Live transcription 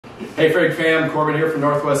Hey Frig fam, Corbin here from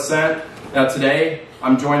Northwest Scent. Now today,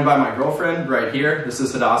 I'm joined by my girlfriend right here. This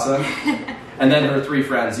is Hadassah. And then her 3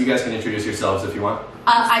 friends. You guys can introduce yourselves if you want.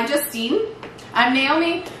 I'm Justine. I'm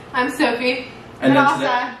Naomi. I'm Sophie. And then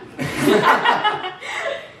today,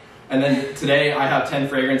 and then today I have 10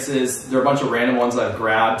 fragrances. They're a bunch of random ones I've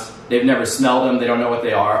grabbed. They've never smelled them. They don't know what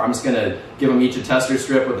they are. I'm just gonna give them each a tester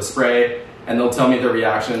strip with a spray, and they'll tell me their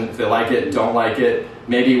reaction, if they like it, don't like it,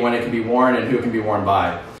 maybe when it can be worn and who it can be worn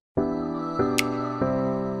by.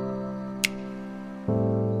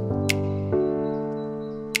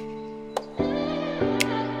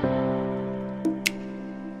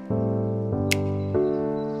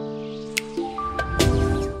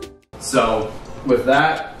 So, with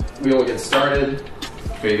that, we will get started.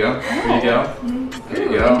 Here you go. Here you go. There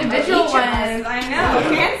you go. Individual ones. I know.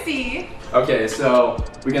 Fancy. Okay, so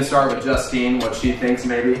we can start with Justine, what she thinks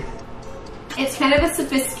maybe. It's kind of a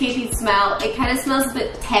sophisticated smell. It kind of smells a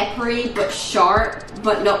bit peppery, but sharp,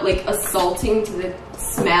 but not like assaulting to the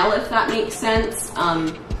smell, if that makes sense.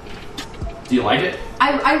 Do you like it?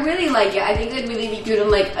 I really like it. I think it'd really be good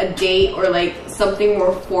on like a date or like something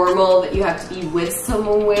more formal that you have to be with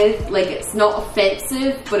someone with. Like it's not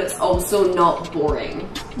offensive, but it's also not boring.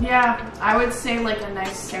 Yeah, I would say like a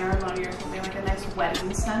nice ceremony or something, like a nice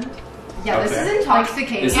wedding scent. Yeah, Okay. this is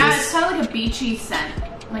intoxicating. Yeah, it's kind of like a beachy scent,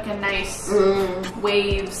 like a nice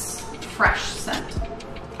waves, fresh scent.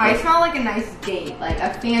 I smell like a nice date, like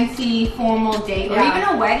a fancy formal date, or Yeah.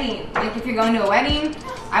 even a wedding. Like if you're going to a wedding,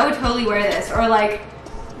 I would totally wear this. Or like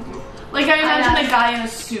I imagine a guy in a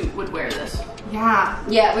suit would wear this. yeah,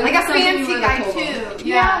 Yeah, like a fancy guy too.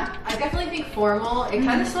 Yeah. I definitely think formal. It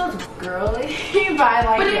kind of smells girly, but I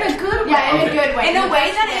like But it. in a good way. Yeah, in a good way. In a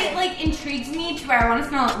way that it like intrigues me to where I want to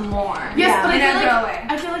smell it more. Yes, but in a good way.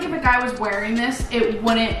 I feel like if a guy was wearing this, it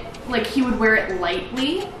wouldn't, like he would wear it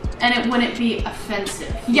lightly and it wouldn't be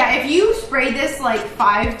offensive. Yeah, if you sprayed this like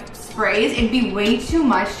 5 sprays, it'd be way too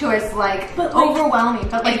much to us, like overwhelming.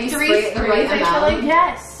 But like if you 3 spray it the right sprays, I feel amount. like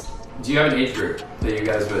Yes. Do you have an age group that you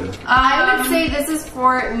guys would? I would say this is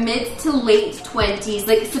for mid to late 20s,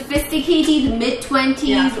 like sophisticated mid 20s,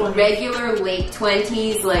 Yeah, regular late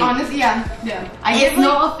 20s. Like honestly, yeah. it's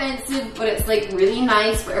not offensive, but it's like really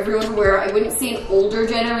nice for everyone to wear. I wouldn't say an older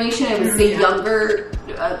generation. I would say younger,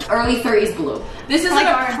 early 30s below. This isn't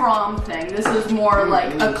a prom thing. This is more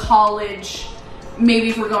like a college. Maybe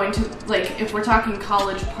if we're going to, like, if we're talking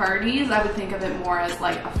college parties, I would think of it more as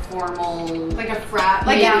like a formal, like a frat.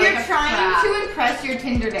 Like Yeah, if you're like a trying frat. to impress your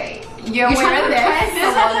Tinder date, you're You're trying wearing to this.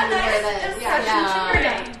 impress someone, you wear this.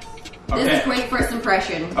 yeah. This Okay. is great first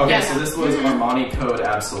impression. Okay, Yeah. so this was Armani Code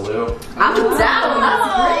Absolute. I'm down.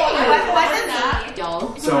 That's great. What does it mean?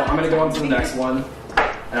 Y'all. So I'm gonna go on to the next one,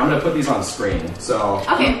 and I'm gonna put these on screen. So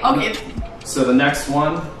Okay. So the next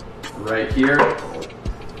one, right here.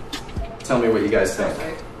 Tell me what you guys think.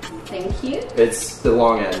 Thank you. It's the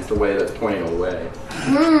long end, the way that's pointing away.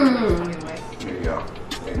 Here you go.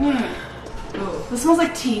 This smells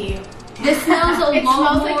like tea. This smells a It lot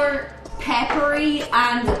smells like- more peppery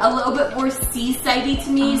and a little bit more seasidey to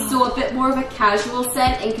me, so a bit more of a casual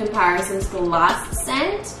scent in comparison to the last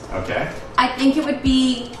scent. Okay. I think it would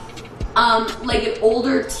be like an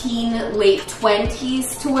older teen, late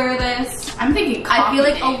 20s to wear this. I'm thinking coffee I feel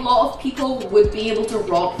like date. a lot of people would be able to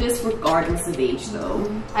rock this regardless of age though.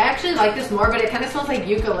 I actually like this more, but it kind of smells like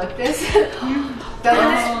eucalyptus.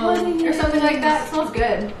 Doesn't it? Or something like that. It smells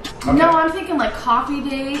good. Okay. No, I'm thinking like coffee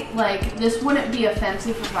date. Like this wouldn't be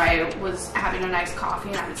offensive if I was having a nice coffee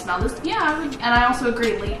and I would smell this. Yeah, I would, and I also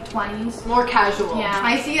agree, late 20s. More casual. Yeah.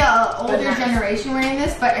 I see a older nice. generation wearing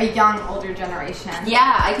this, but a young older generation.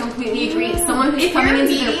 Yeah, I completely agree. Someone who's If coming you're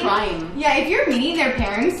into their meeting- prime. Yeah, if you're meeting their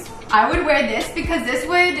parents, I would wear this because this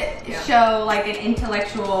would show like an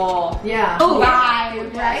intellectual Yeah. Oh,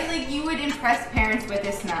 vibe, right? Like you would impress parents with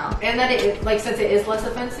this smell. And that it, like, since it is less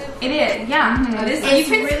offensive. It is, yeah. This And you is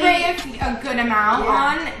can really- spray a good amount Yeah.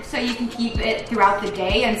 on so you can keep it throughout the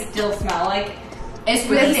day and still smell like It's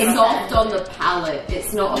With really the soft scent. on the palate.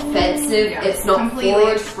 It's not offensive. Yeah. It's not Completely.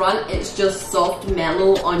 forward front. It's just soft,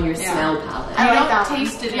 mellow on your Yeah. smell palette. I like don't that one.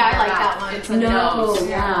 taste it. Yeah, in I like your that mouth. one. It's a No, nose.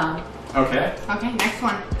 yeah. Okay. Okay, next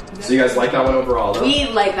one. So you guys like that one overall, though? We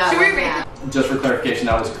like that Should one. we rate yeah. Just for clarification,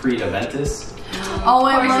 that was Creed Aventus. Oh,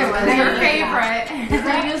 I Of course love it was Creed. your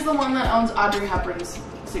favorite. Creed is the one that owns Audrey Hepburn's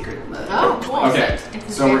secret. Oh, cool. Okay, It's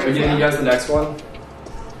his so we're favorite giving you guys the next one.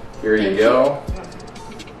 Here you Thank go.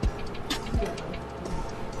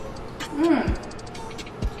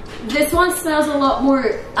 This one smells a lot more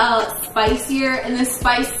spicier in the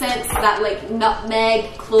spice sense that like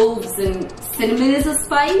nutmeg, cloves, and cinnamon is a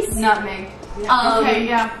spice. Nutmeg. Okay,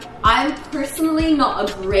 yeah. I'm personally not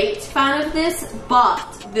a great fan of this,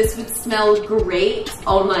 but this would smell great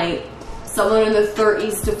on like someone in their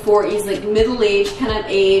 30s to 40s, like middle-aged kind of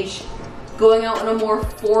age, going out on a more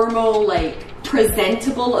formal, like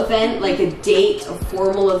presentable event, like a date, a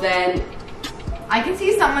formal event. I can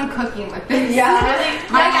see someone cooking with this. Yeah.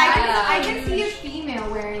 I can see a female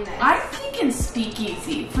wearing this. I'm thinking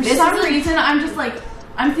speakeasy. For some reason,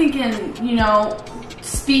 I'm thinking, you know,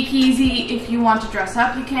 speakeasy, if you want to dress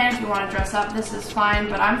up, you can. If you want to dress up, this is fine.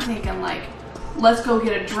 But I'm thinking, like, let's go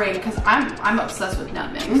get a drink, because I'm obsessed with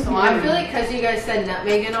nutmeg. So I feel like because you guys said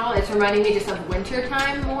nutmeg and all, it's reminding me just of winter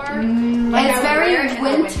time more. Like it's very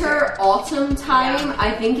winter, autumn time. Yeah.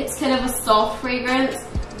 I think it's kind of a soft fragrance,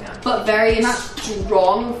 but very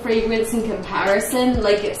strong fragrance in comparison.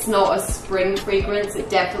 Like it's not a spring fragrance. It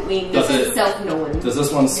definitely makes itself known. Does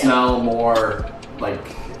this one smell more like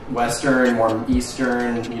Western, more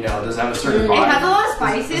Eastern? You know, does it have a certain vibe? It has a lot of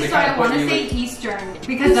spices, so I want to say Eastern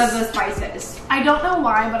because of the spices. I don't know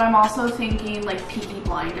why, but I'm also thinking like Peaky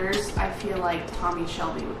Blinders. I feel like Tommy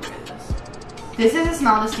Shelby would wear this. This is a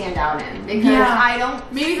smell to stand out in because I don't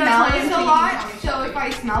smell this a lot. So if I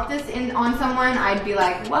smelt this on someone, I'd be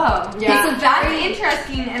like, whoa, it's a very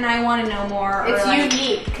interesting, and I want to know more. It's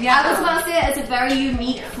unique. Yeah, I was about to say it's a very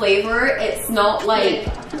unique flavor. It's not like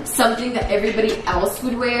something that everybody else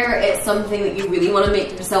would wear. It's something that you really want to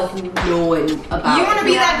make yourself known about. You want to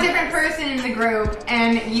be that different person in the group,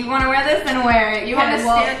 and you want to wear this and wear it. You want to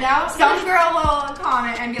stand out. Some girl will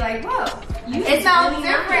comment and be like, whoa. It smells really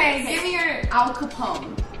different. Give me your Al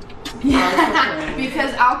Capone. Yeah,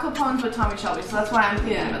 because Al Capone's with Tommy Shelby, so that's why I'm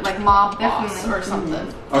thinking of it, like Mob Boss or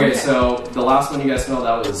something. Okay, so the last one you guys smelled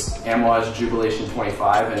out was AMRA's Jubilation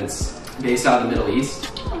 25, and it's based out of the Middle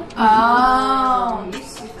East. Oh,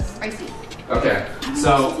 spicy. Okay,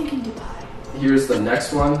 so here's the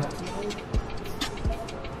next one.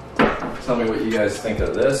 Tell me what you guys think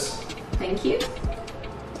of this. Thank you.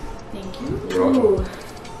 Thank you. You're welcome.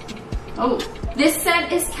 Oh, this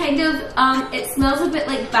scent is kind of, it smells a bit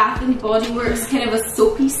like Bath and Body Works, kind of a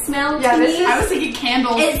soapy smell to me. I was thinking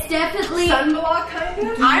candles. It's definitely sunblock kind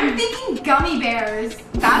of. I'm thinking gummy bears.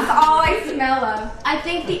 That's all I smell of. I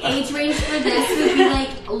think the age range for this would be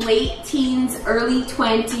like late teens, early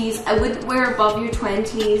 20s. I wouldn't wear above your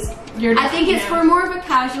 20s. I think it's for more of a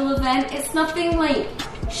casual event. It's nothing like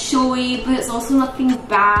showy, but it's also nothing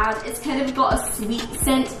bad. It's kind of got a sweet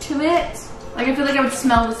scent to it. Like I feel like I would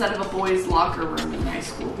smell this out of a boy's locker room in high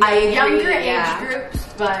school. I agree, younger age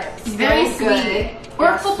groups, but very sweet.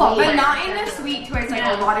 Or football, but not in the sweet to where it's like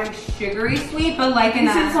a lot of sugary sweet, but like in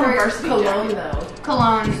that cologne though.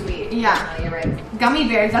 Cologne sweet. Yeah, no, you're right. Gummy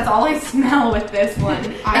bears. That's all I smell with this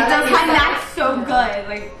one. That's so good.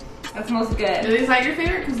 Like that smells good. Is that your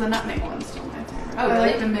favorite? Because the nutmeg one's still my favorite. Oh, I really?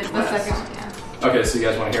 like the Midwest. The second one, yeah. Okay, so you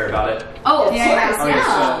guys want to hear about it? Oh, of yeah, course, Okay,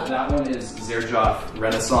 so that one is Zerjoff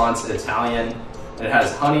Renaissance Italian. And it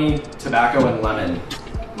has honey, tobacco, and lemon.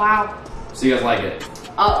 Wow. So you guys like it?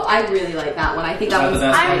 Oh, I really like that one. I think that was the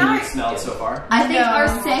best one you've smelled so far? I think our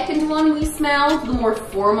second one we smelled, the more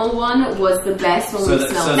formal one, was the best one we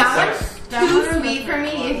smelled. That one's too sweet for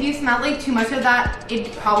me. If you smelled like too much of that,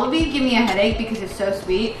 it'd probably give me a headache because it's so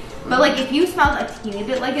sweet. But like if you smelled a teeny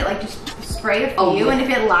bit like it, like just spray a few, and if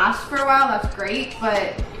it lasts for a while, that's great.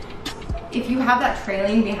 But if you have that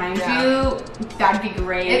trailing behind you, that'd be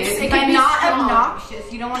great. It but be not strong.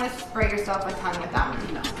 Obnoxious. You don't want to spray yourself a ton with that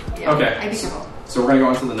one. No. Yeah. Okay. I'd be careful. So we're gonna go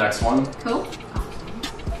on to the next one. Cool.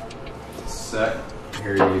 Set.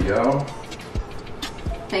 Here you go.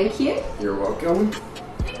 Thank you. You're welcome.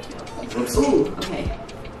 Thank you. Oops. Ooh. Okay.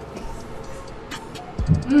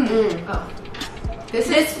 Oh.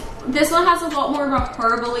 This one has a lot more of a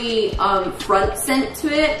herbally front scent to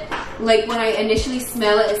it. Like when I initially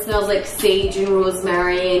smell it, it smells like sage and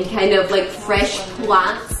rosemary and kind of like fresh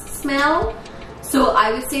plants smell. So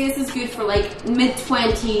I would say this is good for like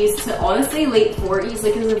mid-20s to honestly late 40s.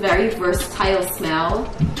 Like it's a very versatile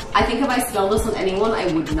smell. I think if I smelled this on anyone,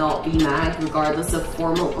 I would not be mad regardless of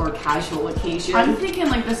formal or casual occasion. I'm thinking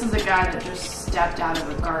like this is a guy that just stepped out of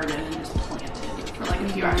a garden and just planted for like a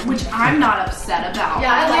few hours, which I'm not upset about.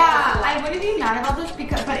 Yeah, I wouldn't be mad about this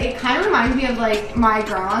because, but it kind of reminds me of like my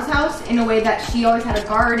grandma's house in a way that she always had a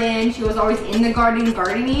garden. She was always in the garden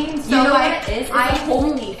gardening. So you know like, what it is? It's a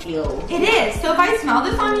homely feel. It is. So if I smell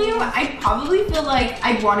this on you, I'd probably feel like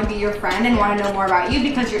I'd want to be your friend and want to know more about you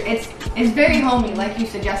because it's very homey, like you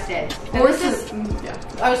suggested. Or I was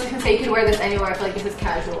just gonna say you could wear this anywhere. I feel like this is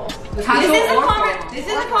casual. This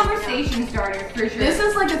is a conversation starter for sure. This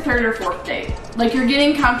is like a third or fourth date. Like you're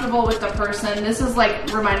getting comfortable with the person. This is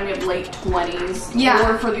like reminding me of late 20s. Yeah.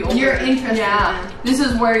 Or for the older. You're interested. Yeah. This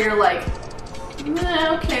is where you're like,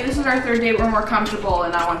 okay, this is our third date. We're more comfortable,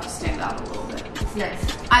 and I want to stand out a little bit. It's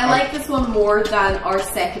nice. I like this one more than our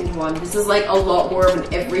second one. This is like a lot more of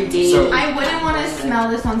an everyday. So- I wouldn't want to smell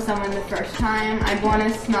this on someone the first time. I'd want to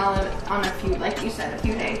smell it on a few, like you said, a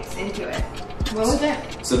few days into it. What was it?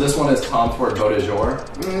 So this one is Tom Ford Beau de Jour.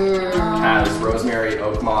 Has rosemary,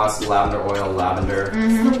 oak moss, lavender oil, lavender.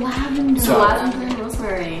 The lavender. So- Lavender and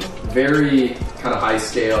rosemary. Very kind of high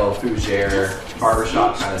scale, fougere,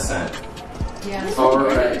 barbershop kind of scent. Yeah. All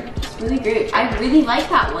right. It's really great. I really like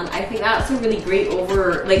that one. I think that's a really great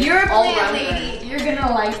over, like, You're a all plant rounder. lady. You're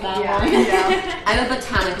gonna like that one. Yeah. I'm a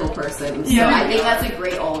botanical person, so Yeah. I think that's a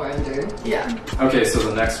great all-rounder. Yeah. Okay, so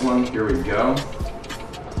the next one, here we go.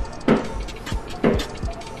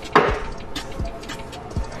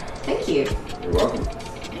 Thank you. You're welcome.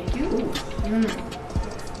 Thank you.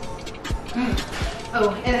 Oh,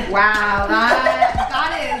 Wow,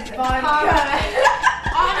 that is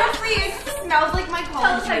vodka. Honestly, it smells like my Tell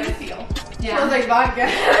us how college. you feel. smells like vodka.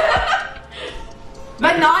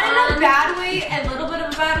 But not in a bad way. A little bit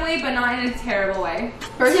of a bad way, but not in a terrible way.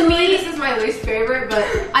 Personally, this is my least favorite, but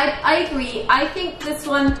I agree. I think this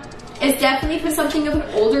one is definitely for something of an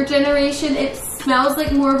older generation. It smells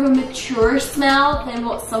like more of a mature smell than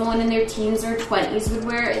what someone in their teens or 20s would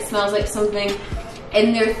wear. It smells like something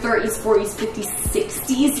in their 30s, 40s, 50s,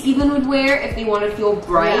 60s even would wear if they want to feel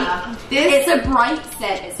bright. Yeah. It's a bright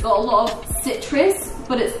scent. It's got a lot of citrus,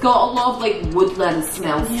 but it's got a lot of like woodland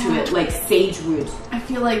smells to it, like sagewood. I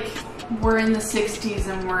feel like we're in the 60s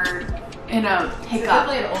and we're in a it's hiccup.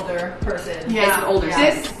 definitely an older person. It's an older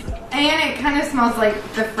Yeah. scent. And it kind of smells like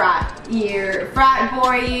the frat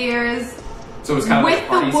boy years. So it's kind of With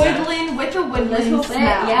like a the party scent. woodland, with the woodland Little bit,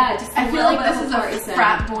 smell. yeah. Just I a feel little like bit this of is party a scent.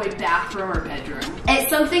 frat boy bathroom or bedroom. It's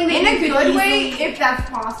something that In you a could good way, easily- if that's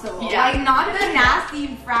possible. Yeah. Like, not in a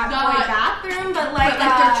nasty frat boy Not- bathroom, but But like,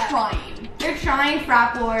 like they're trying. they're trying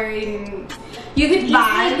frat boy and You could easily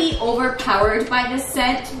Vibe. be overpowered by this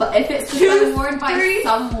scent, but if it's just Two, worn by three.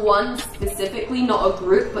 someone specifically, not a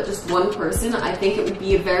group, but just one person, I think it would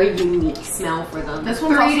be a very unique smell for them. This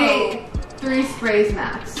one's also 3 sprays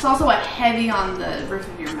max. it's also a heavy on the roof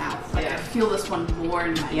of your mouth. Like Yeah. I feel this one more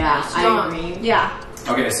in my Yeah, nose. I Strong. agree. Yeah.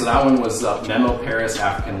 Okay, so that one was Memo Paris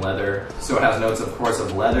African Leather. So it has notes, of course,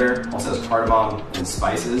 of leather, also has cardamom and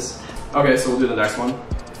spices. Okay, so we'll do the next one.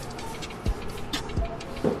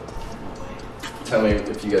 Tell me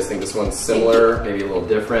if you guys think this one's similar, maybe a little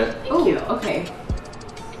different. Oh, okay.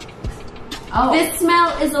 Oh, This smell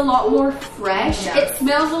is a lot more fresh. Yeah. It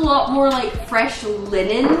smells a lot more like fresh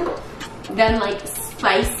linen than like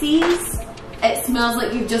spices. It smells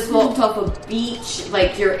like you've just walked off a beach,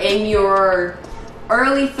 like you're in your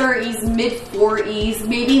early 30s, mid 40s,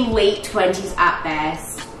 maybe late 20s at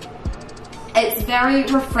best. It's very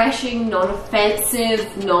refreshing,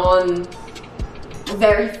 non-offensive,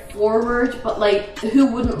 very forward, but like, who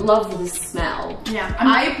wouldn't love this smell? yeah.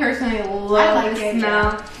 I personally love I like the it,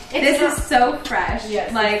 smell. yeah. This is so fresh.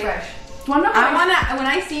 Yes, like, fresh. Wanna know I wanna, when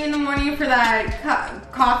I see you in the morning for that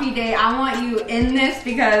coffee day, I want you in this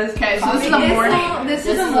because Okay, so this is a morning. This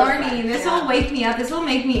This is a is a morning. fresh, This yeah. will wake me up. This will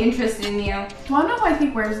make me interested in you. Do I know who I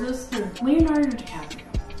think wears this? Leonardo DiCaprio.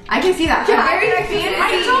 I can see that. Yeah, Very I can see fancy.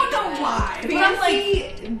 that. I don't know why. But I'm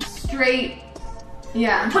like, Fancy, straight.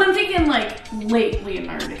 Yeah. but I'm thinking like late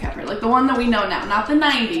Leonardo DiCaprio, like the one that we know now, not the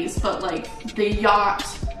 90s, but like the yacht.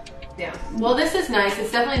 Yeah. Well, this is nice.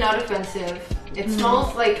 It's definitely not offensive. It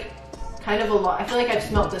smells like kind of a lot. I feel like I've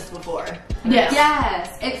smelled this before. Yes.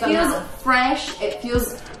 Yes, it Somehow. feels fresh, it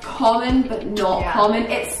feels common but not Yeah. common.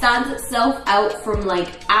 It stands itself out from like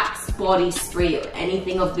Axe body spray or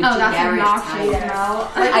anything of the Oh, that's generic obnoxious type.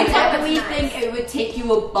 smell. I Yeah, definitely that's nice. think it would take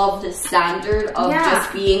you above the standard of Yeah.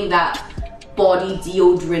 just being that body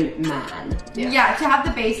deodorant man. Yeah, to have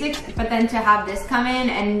the basics, but then to have this come in,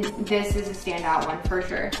 and this is a standout one for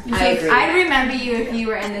sure. I agree. I'd remember you if you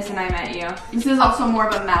were in this and I met you. This is also more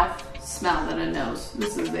of a mouth smell than a nose.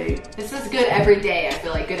 This is a This is good every day. I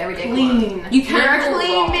feel like good everyday cologne. Clean. You can't You're a go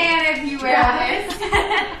clean wrong. man if you wear Yeah.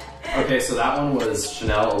 this. Okay, so that one was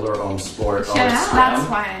Chanel Allure Homme Sport. Chanel, that's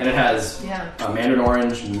why. And it has Yeah. mandarin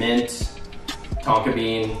orange, mint, tonka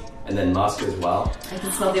bean, and then musk as well. I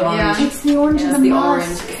can smell the Yeah. orange. It's the orange Yeah, and it's the the musk.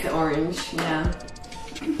 orange. It's the orange. Yeah.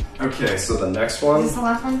 Okay, so the next Is one. this the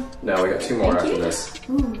last one? No, we got two more Thank after you. this.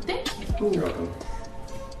 Ooh, thank you. You're welcome.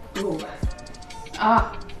 Ooh.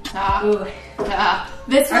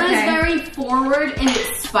 This one Okay. is very forward in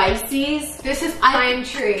its spices. This is pine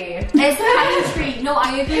tree. It's pine tree. No,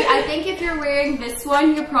 I agree. I think if you're wearing this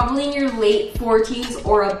one, you're probably in your late 40s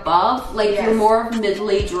or above. Like Yes. you're more of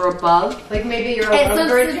middle-age or above. Like maybe you're a It's a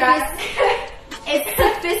lumberjack. It's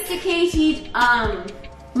sophisticated,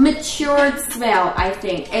 matured smell, I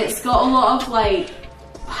think. It's got a lot of like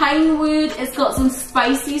pine wood. It's got some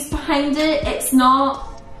spices behind it. It's not.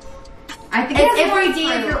 I think It's it's every day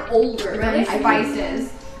more if you're older. really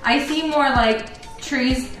spices. I see more like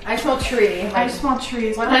trees. I smell tree. I smell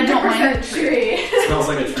trees, but I don't mind tree. Smells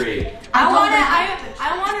like a tree. I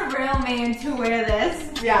want a real man to wear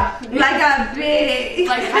this. Yeah. Like a big.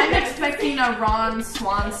 Like, I'm expecting a Ron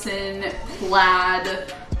Swanson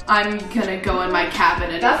plaid. I'm gonna go in my cabin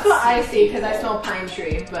and That's what I see because I smell pine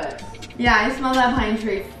tree, but Yeah, I smell that pine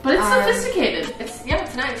tree. But it's sophisticated.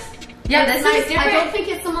 it's nice. Yeah, this Nice. is I different. don't think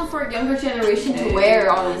it's someone for a younger generation to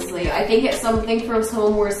wear, honestly. I think it's something for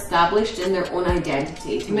someone more established in their own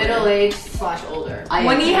identity to wear. Middle-aged / older.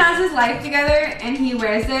 When he has his life together and he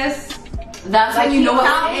wears this, That's Like when you know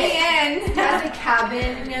count it's me it. in. Has a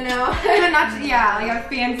cabin, you know. But not, yeah, like a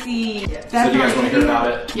fancy. So do you guys want to hear about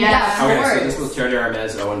it? Yes. Of Okay, so course. this was Terre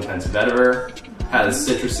d'Hermes Eau Intense Vetiver. Has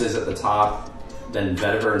citruses at the top, then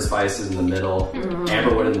vetiver and spices in the middle,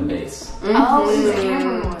 amberwood in the base. Oh, it's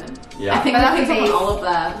Amberwood. Yeah. I think But we that's picked a base. on all of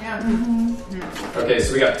that. Yeah. Okay,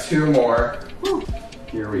 so we got 2 more.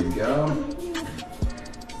 Here we go.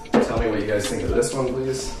 Tell me what you guys think of this one,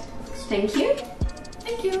 please. Thank you.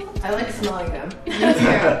 Thank you. I like smelling them.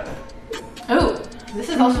 Oh, This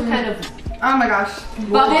is also kind of Oh my gosh.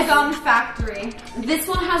 Bubblegum Factory. This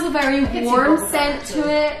one has a very can see warm bubblegum, scent too. to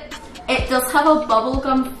it. It does have a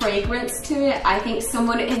bubblegum fragrance to it. I think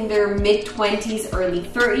someone in their mid-20s, early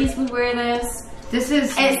 30s would wear this. This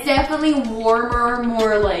is. It's definitely warmer,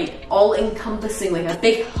 more like all-encompassing, like a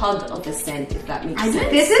big hug of the scent, if that makes sense.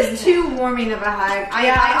 This is too warming of a hug.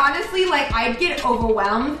 I honestly, like, I'd get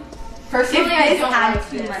overwhelmed if personally I this don't had like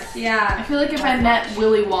too this. much. I Yeah. feel like if I met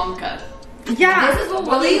Willy Wonka. Yeah. This is what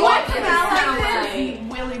Willy Willy Wonka Wonka smells sounds like this.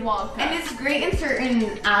 like. Willy Wonka. And it's great in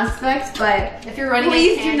certain aspects, but If you're running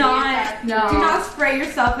please a do candy not effect, No. do not spray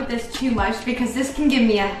yourself with this too much because this can give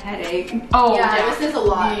me a headache. oh, Yeah, this is a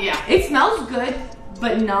lot. Yeah. It smells good,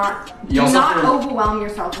 but not You do also not have to- overwhelm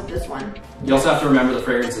yourself with this one. You also have to remember the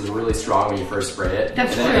fragrance is really strong when you first spray it.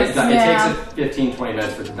 That's and then true. it Yeah. takes it 15-20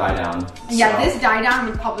 minutes for it to die down. Yeah, So- this dye down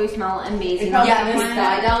would probably smell amazing. It probably Yeah, on this someone.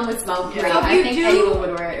 dye down would smell great. So if I you think do- anyone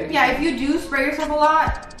would wear it. Yeah, if you do spray yourself a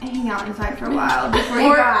lot, hang out inside for a while before you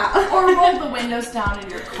Or, go out. or roll the windows down in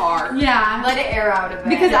your car. Yeah. Let it air out a bit.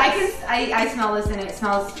 Because I smell this and it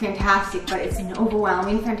smells fantastic, but it's an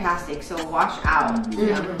overwhelming fantastic, so watch out.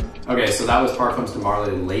 Okay, so that was Parfums de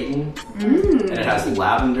Marley Leighton. And it has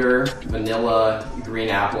lavender, vanilla, green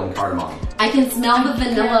apple, and cardamom. I can smell the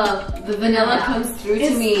vanilla. The vanilla Yeah. comes through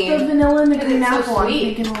It's to me. the vanilla and the Because green it's so apple. I'm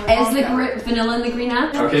sweet. thinking Willy Is the Wonka. vanilla and the green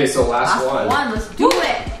apple? Okay, so last Last one. one, let's do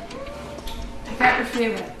it. Pick out your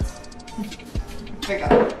favorites. Pick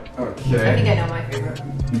up. I Okay, think I know my favorite.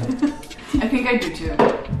 I think I do too.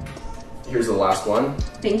 here's the last one.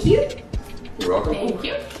 Thank you. You're welcome. Thank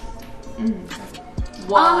you.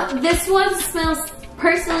 This one smells,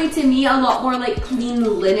 personally to me, a lot more like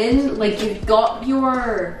clean linen. Like you've got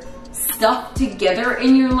your stuff together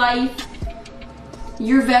in your life.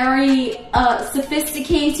 You're very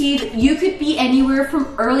sophisticated. You could be anywhere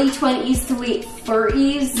from early 20s to late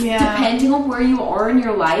 30s, Yeah. depending on where you are in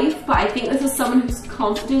your life. But I think this is someone who's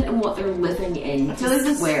confident in what they're living in. I feel like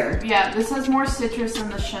this Wear. Yeah, this has more citrus than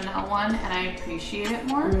the Chanel one, and I appreciate it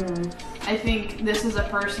more. I think this is a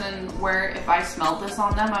person where if I smelled this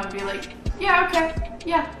on them, I would be like, yeah, okay,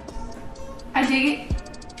 yeah, I dig it.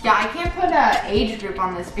 Yeah, I can't put a age group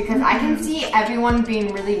on this because I can see everyone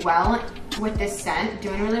being really well with this scent,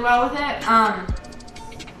 doing really well with it.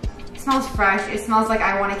 It smells fresh. It smells like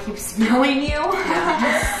I want to keep smelling you.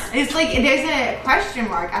 It's like there's a question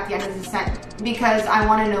mark at the end of the scent because I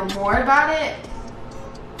want to know more about it.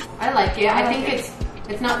 I like it. I think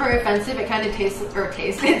it's not very offensive. It kind of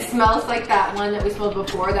it smells like that one that we smelled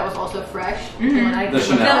before that was also fresh. The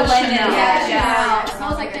Chanel. Yeah, it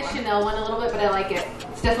smells like the Chanel one a little bit, but I like it.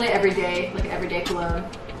 It's definitely everyday, like an everyday cologne.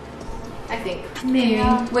 I think. Maybe.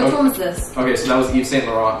 Which one was this? Okay, so that was Yves Saint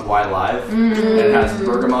Laurent Y Live. And it has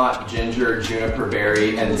bergamot, ginger, juniper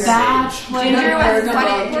berry, and That's sage. what Ginger was Bergamot.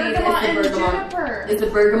 funny. Bergamot and It's the bergamot. juniper. It's the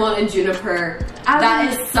bergamot and juniper.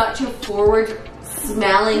 That is such a forward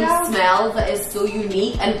smelling smell that is so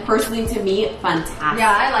unique and personally to me fantastic.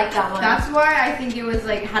 Yeah, I like that one. That's why I think it was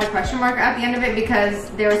like had a question mark at the end of it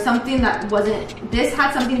because there was something that wasn't. This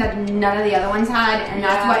had something that none of the other ones had, and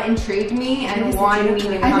that's what intrigued me and wanted me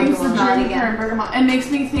to I come think to it's the smell it juniper and again. bergamot. It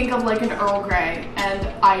makes me think of like an Earl Grey, and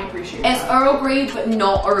I appreciate It's that. Earl Grey but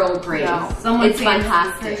not Earl Grey. No. Someone It's fancy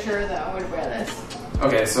fantastic. for sure though would wear this.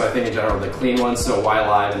 Okay, so I think in general the clean ones, so Y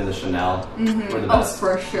Live and the Chanel were the Oh, best.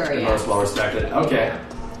 for sure, The yeah. most well respected. Okay.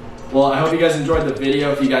 Well, I hope you guys enjoyed the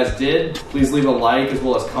video. If you guys did, please leave a like as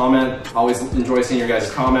well as comment. Always enjoy seeing your guys'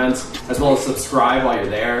 comments, as well as subscribe while you're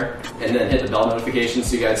there, and then hit the bell notification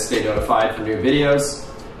so you guys stay notified for new videos.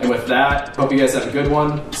 And with that, hope you guys have a good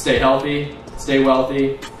one. Stay healthy, stay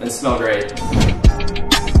wealthy, and smell great.